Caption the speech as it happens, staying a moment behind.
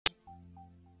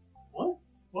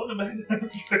Welcome back to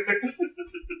Ember.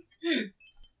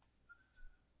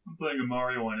 I'm playing a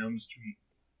Mario on Elm Street.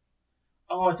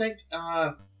 Oh, I think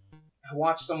I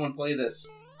watched someone play this.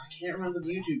 I can't remember the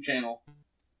YouTube channel.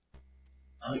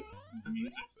 I like the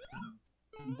music stuff.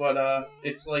 But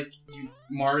it's like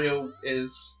Mario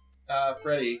is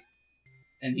Freddy,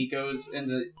 and he goes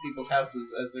into people's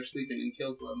houses as they're sleeping and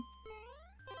kills them.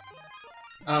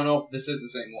 I don't know if this is the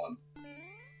same one.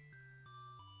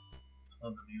 I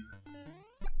love the music.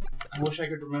 I wish I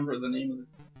could remember the name of the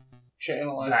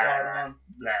channel I saw it on.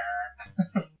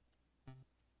 Blah.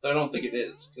 I don't think it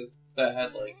is, because that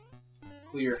had like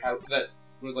clear house. That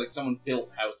was like someone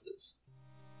built houses.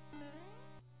 I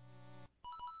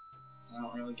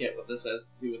don't really get what this has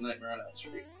to do with Nightmare on Elm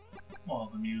Street. Well,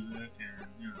 the music and,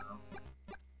 you know.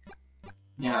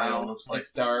 Mario looks like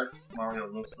it's dark.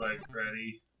 Mario looks like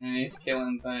Freddy. And he's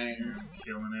killing things.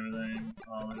 Killing everything.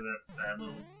 Oh, look at that sad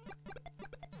little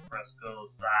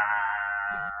frescoes.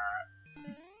 Ah!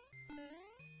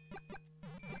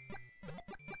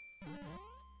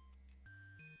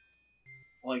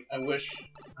 Like, I wish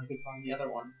I could find the other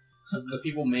one. Because the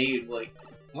people made, like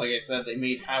I said, they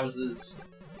made houses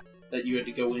that you had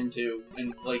to go into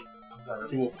and, like,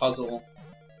 do a puzzle.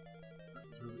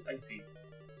 This is really icy.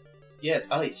 Yeah, it's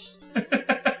ice. This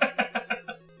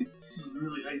is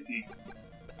really icy.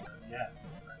 Yeah,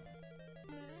 it's ice.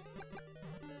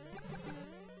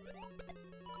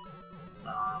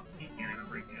 He can't even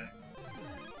break it.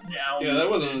 Yeah, that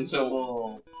wasn't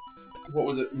until... What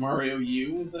was it, Mario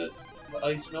U that the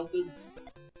ice melted?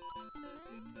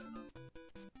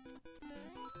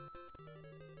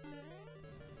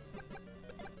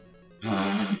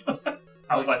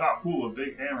 I was like, oh cool, a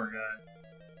big hammer guy.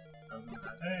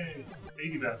 Hey,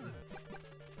 baby bathroom.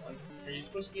 Like, are you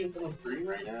supposed to be in someone's dream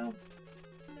right now?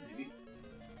 Maybe.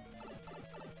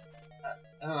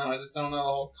 I don't know, I just don't know the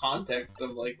whole context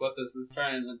of, like, what this is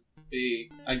trying to be.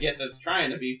 I get that it's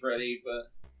trying to be Freddy, but...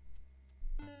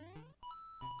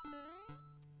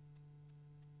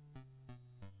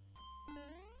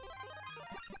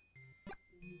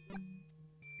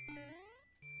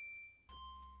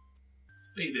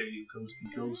 Stay there, you ghosty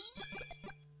ghost.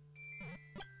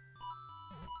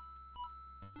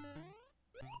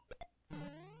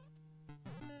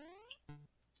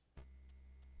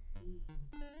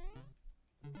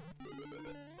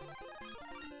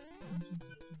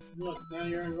 Look, now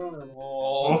you're invulnerable.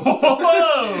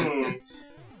 Whoa! Did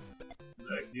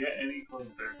I get any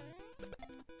closer?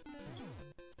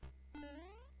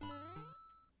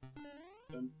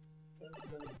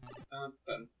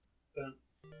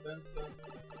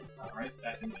 Alright,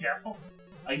 back in the castle.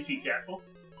 Icy castle.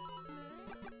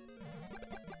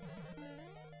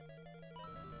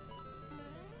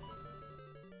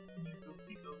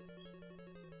 Ghosty ghost.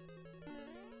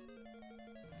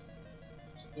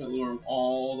 Just gonna lure him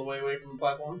all the way away from the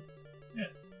platform?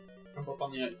 Yeah. Jump up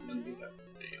on the ice and then do that.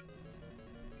 There you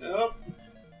go. Nope.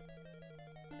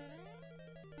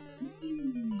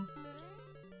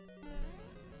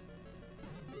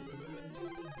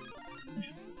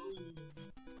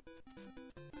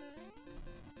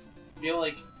 I feel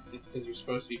like it's because you're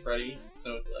supposed to be Freddy,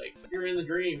 so it's like, you're in the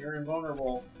dream, you're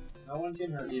invulnerable, no one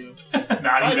can hurt you.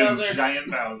 Not even Bowser. Giant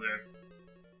Bowser.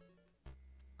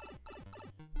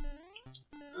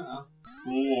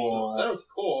 Cool. That was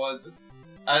cool.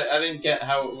 I didn't get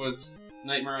how it was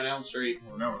Nightmare on Elm Street.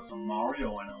 Well, no, it's a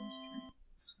Mario on Elm Street.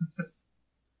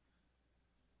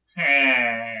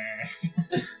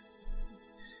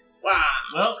 Wow.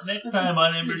 Well, next time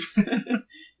on Ember.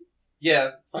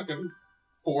 Yeah, fucking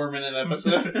 4-minute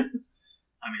episode. I mean,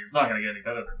 it's not gonna get any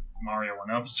better than Mario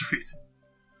on Elm Street.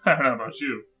 I don't know about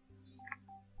you.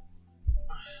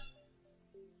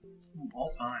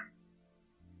 All time.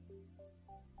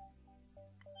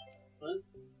 What? Oh,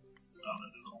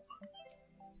 that is all time.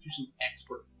 Let's do some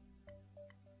expert.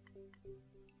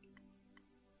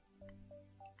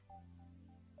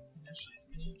 Actually,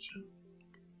 miniature.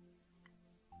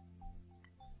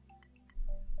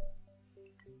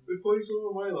 We play some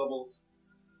of my levels.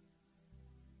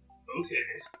 Okay.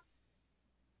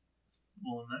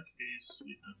 Well, in that case,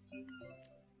 we have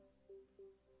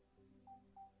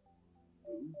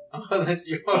to... Oh, that's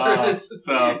yours.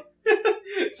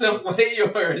 So play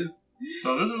yours. So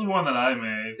this is one that I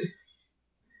made.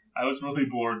 I was really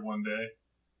bored one day,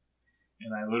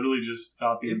 and I literally just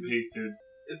copied and pasted.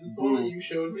 Is this the one that you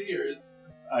showed me, or?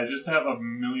 I just have a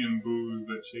million boos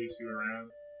that chase you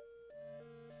around.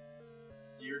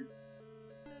 You're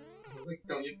like,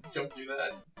 don't you jump through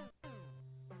that?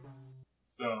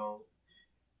 So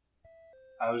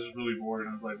I was just really bored, and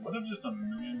I was like, "What if just a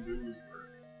million boos were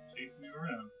chasing you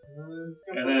around.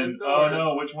 And then, oh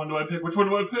no, which one do I pick? Which one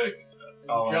do I pick?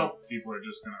 Oh, Jump. people are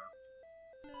just gonna...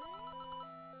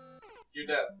 You're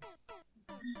dead.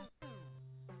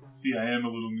 See, I am a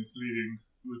little misleading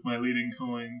with my leading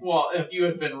coins. Well, if you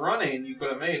had been running, you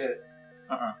could have made it.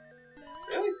 Uh-uh.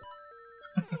 Really?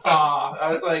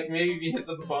 I was like, maybe if you hit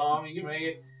the bomb, you can make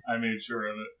it. I made sure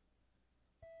of it.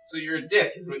 So you're a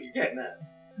dick, is what you're getting at.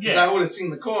 Yeah. Because I would have seen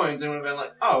the coins and would have been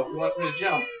like, oh, he wants me to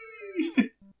jump.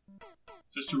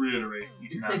 Just to reiterate, you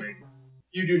cannot make it.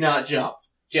 You do not jump.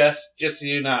 Just so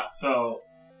you know. So,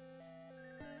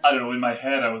 I don't know, in my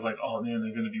head I was like, oh man,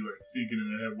 they're gonna be like thinking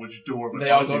in their head which door. But they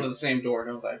all go to the same door,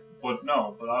 don't they? But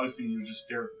no, but obviously you just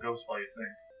stare at the ghost while you think.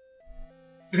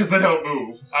 Because they don't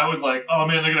move. I was like, oh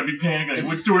man, they're gonna be panicking.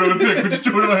 Which door do I pick? Which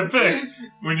door do I pick?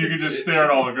 When you can just stare at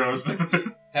all the ghosts.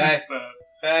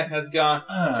 Hey, how's it going?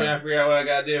 Trying to figure out what I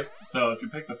gotta do. So if you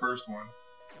pick the first one,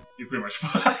 you're pretty much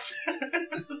fucked.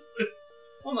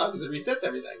 Well, no, because it resets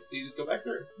everything, so you just go back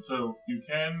through. So you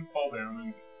can fall down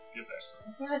and get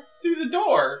back. Back through the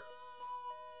door.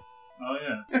 Oh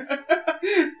yeah.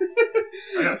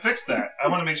 I gotta fix that. I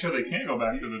want to make sure they can't go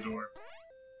back through the door.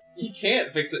 You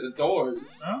can't fix it with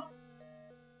doors. No?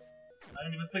 I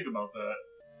didn't even think about that.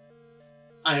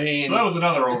 I mean... So that was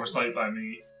another oversight by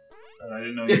me. I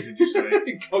didn't know you could just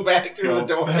like... go back through the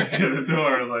door. Back through the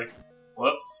door. Like,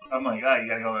 whoops. I'm like, you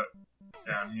gotta go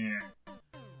down here.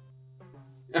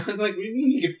 I was like, what do you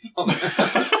mean you can fall down?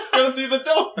 Just go through the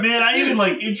door. Man, I even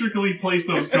like intricately placed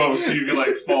those ghosts so you could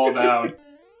like fall down.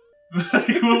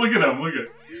 Well, look at them. Look at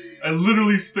I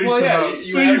literally spaced them out.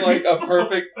 You have like a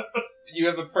perfect... You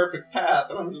have a perfect path,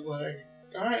 and I'm just like,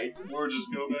 alright. Or just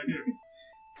go back here.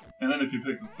 And then if you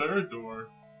pick the third door,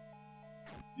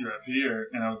 you're up here,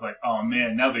 and I was like, oh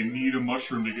man, now they need a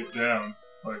mushroom to get down.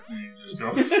 Like, you just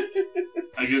go.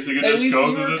 I guess you could just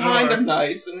go through the door. At least you were kind of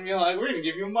nice, and you're like, we're gonna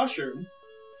give you a mushroom.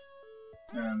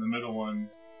 And the middle one,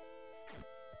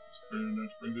 pretty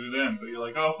much brings you to them, but you're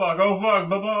like, oh fuck,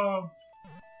 ba-bombs!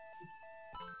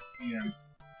 The end.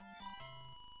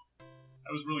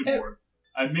 I was really bored.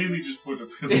 I mainly just put it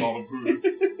because of all the boos.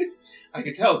 I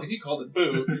could tell, because you called it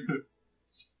boo.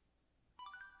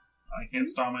 I can't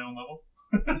start my own level.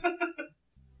 It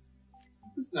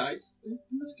was nice. It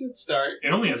was a good start.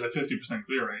 It only has a 50%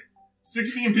 clear rate.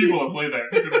 16 people have played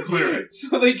that and couldn't clear it.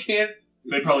 So they can't...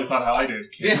 They probably thought how I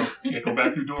did. Can't go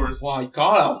back through doors. Well, I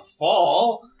gotta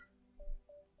fall.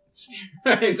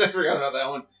 Steroids, I forgot about that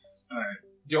one. Alright.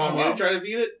 Do you want me to try to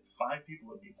beat it? 5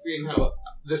 people have beat it. Seeing how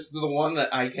this is the one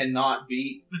that I cannot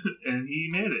beat. And he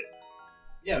made it.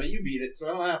 Yeah, but you beat it, so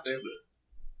I don't have to.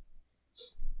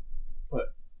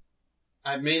 But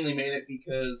I mainly made it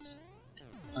because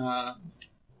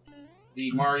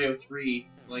the Mario 3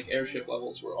 like airship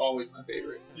levels were always my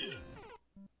favorite. Yeah.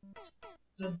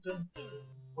 Dun, dun, dun.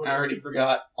 I already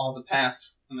forgot all the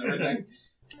paths and everything.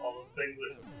 All the things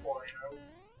that come flying out.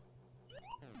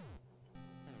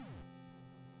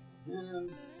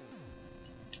 And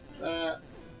that.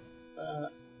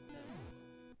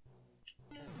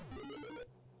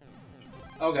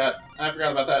 Oh god, I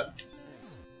forgot about that.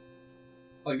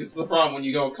 Like, this is the problem when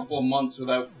you go a couple of months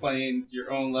without playing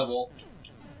your own level.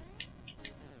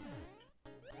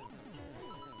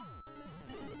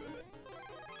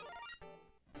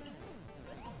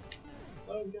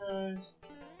 Hello, guys.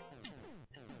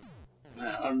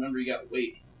 Nah, I remember you gotta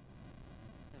wait.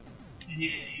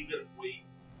 Yeah, you gotta wait.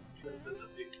 Because there's a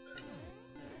big event.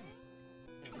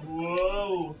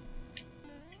 Whoa!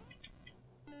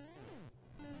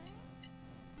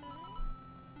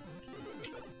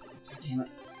 God damn it.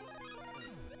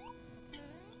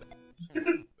 Don't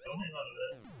hang on to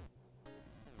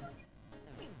that.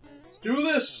 Let's do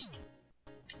this!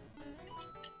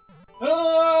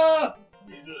 Ah!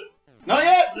 You did it. Not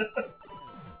yet! Now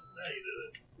you did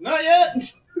it. Not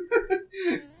yet!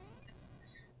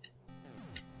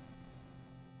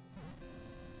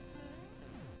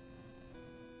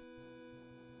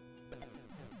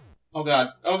 Oh god.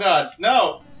 Oh god.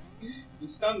 No! You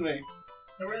stunned me.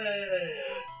 Hooray!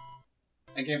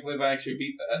 I can't believe I actually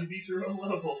beat that. You beat your own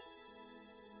level.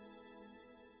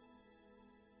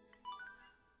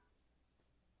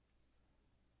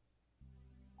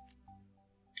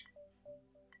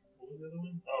 What was the other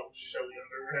one? Oh, Shelly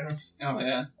Underground. Oh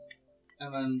yeah.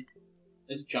 And then...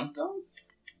 Is Jump gone?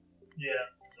 Yeah,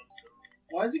 Jump's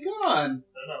gone. Why is it gone? I don't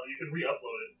know, you can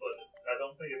re-upload it, but I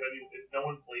don't think if no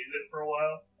one plays it for a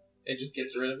while, It just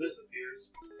gets rid of it?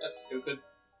 Disappears. That's stupid.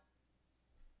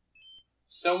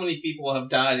 So many people have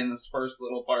died in this first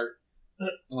little part.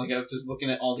 Like, I was just looking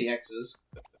at all the X's.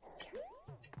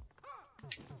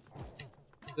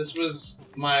 This was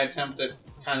my attempt at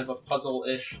kind of a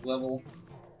puzzle-ish level.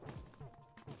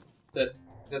 that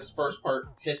this first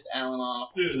part pissed Alan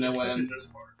off. Dude, to no especially end. this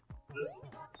part. This is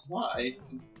worse. Why?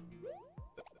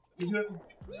 Because you have to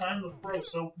time the throw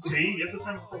so... See? You have to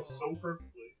time the throw so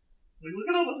perfectly. Like, look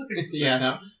at all those things. Yeah,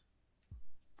 no.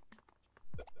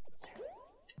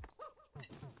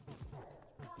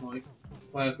 Like,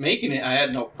 when I was making it, I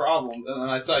had no problem. And then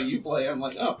I saw you play, I'm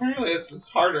like, oh, apparently this is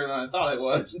harder than I thought it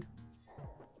was.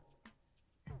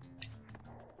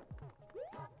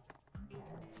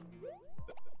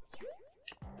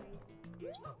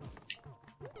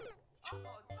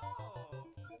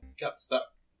 Got stuck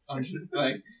on the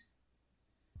thing.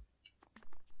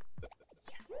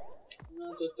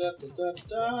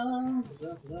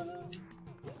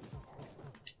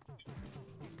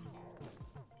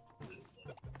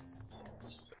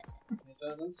 It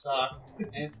doesn't suck.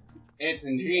 It's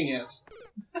ingenious.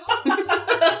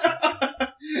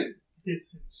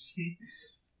 It's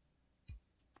ingenious.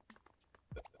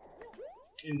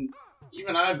 And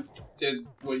even I did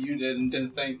what you did and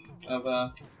didn't think of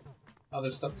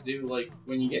other stuff to do. Like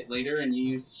when you get later and you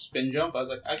use spin jump, I was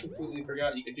like, I completely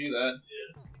forgot you could do that.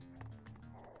 Yeah.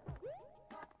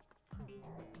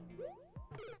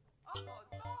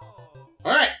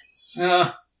 Alright!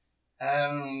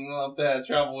 I'm a little bit of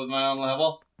trouble with my own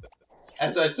level.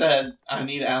 As I said, I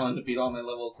need Alan to beat all my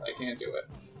levels. I can't do it.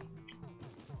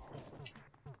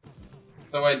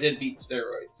 Though I did beat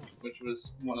Steroids, which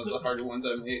was one of the harder ones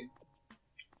I made.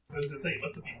 I was gonna say, you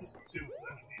must have beat this one too,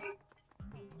 but I didn't beat it.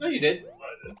 No, you did. Oh,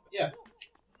 I did? Yeah.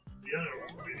 Yeah, I don't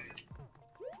remember beating it.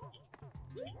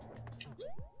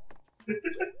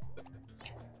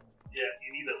 Yeah,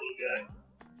 you need that little guy.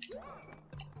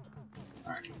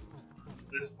 Alright.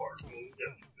 This part, well,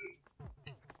 definitely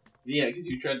too. Yeah, because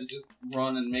you tried to just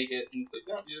run and make it, and it's like,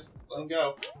 no, you just let him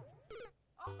go.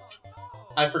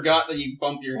 I forgot that you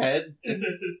bump your head,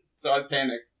 so I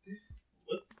panicked.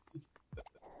 Whoops.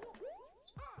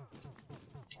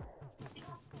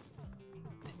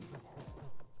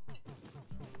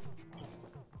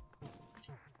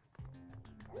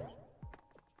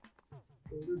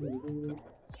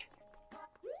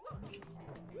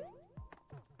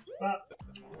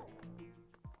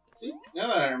 See, now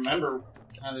that I remember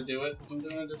how to do it, I'm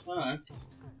doing it just fine.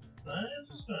 That's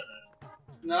just fine.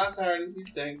 Not as hard as you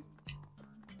think.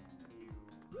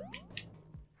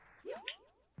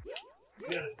 You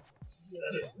got it. You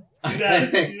got it. I You got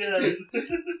it. panicked. You got it.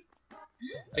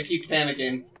 I keep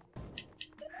panicking.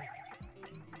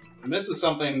 And this is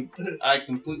something I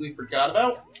completely forgot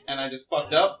about, and I just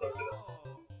fucked up.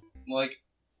 Like,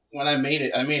 when I made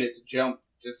it to jump.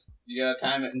 Just, you gotta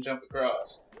time it and jump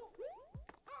across.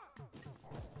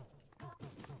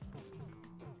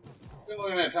 Good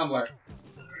looking at Tumblr. It's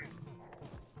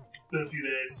been a few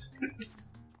days.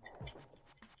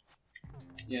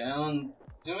 Yeah, Alan,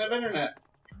 you don't have internet.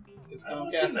 It's I haven't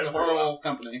Comcast seen is that a for a horrible while.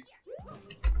 company.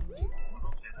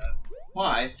 Don't say that.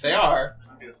 Why? They are.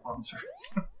 I'll be a sponsor.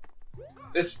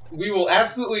 We will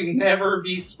absolutely never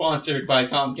be sponsored by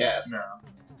Comcast. No.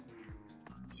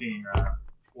 Seeing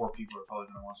 4 people are probably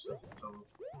gonna watch this in total.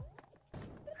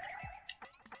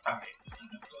 Alright, this time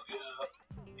to fuck it up.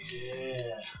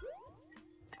 Yeah.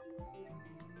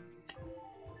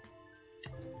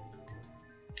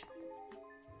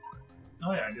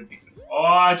 Oh yeah, I did beat this. Oh,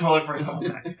 I totally forgot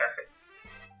about that guy.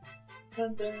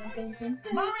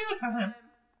 Mommy, what's time?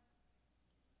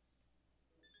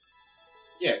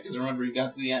 Yeah, because remember you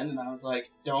got to the end and I was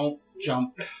like, don't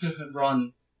jump, just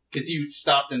run. Because you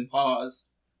stopped and paused.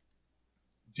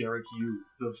 Derek, you,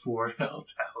 the 4 hell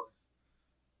towers.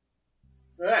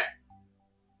 Alright.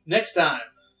 Next time,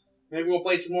 maybe we'll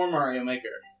play some more Mario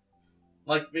Maker.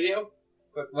 Like the video?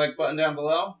 Click the like button down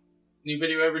below. New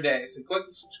video every day, so click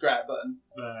the subscribe button.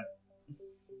 But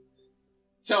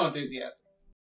So enthusiastic.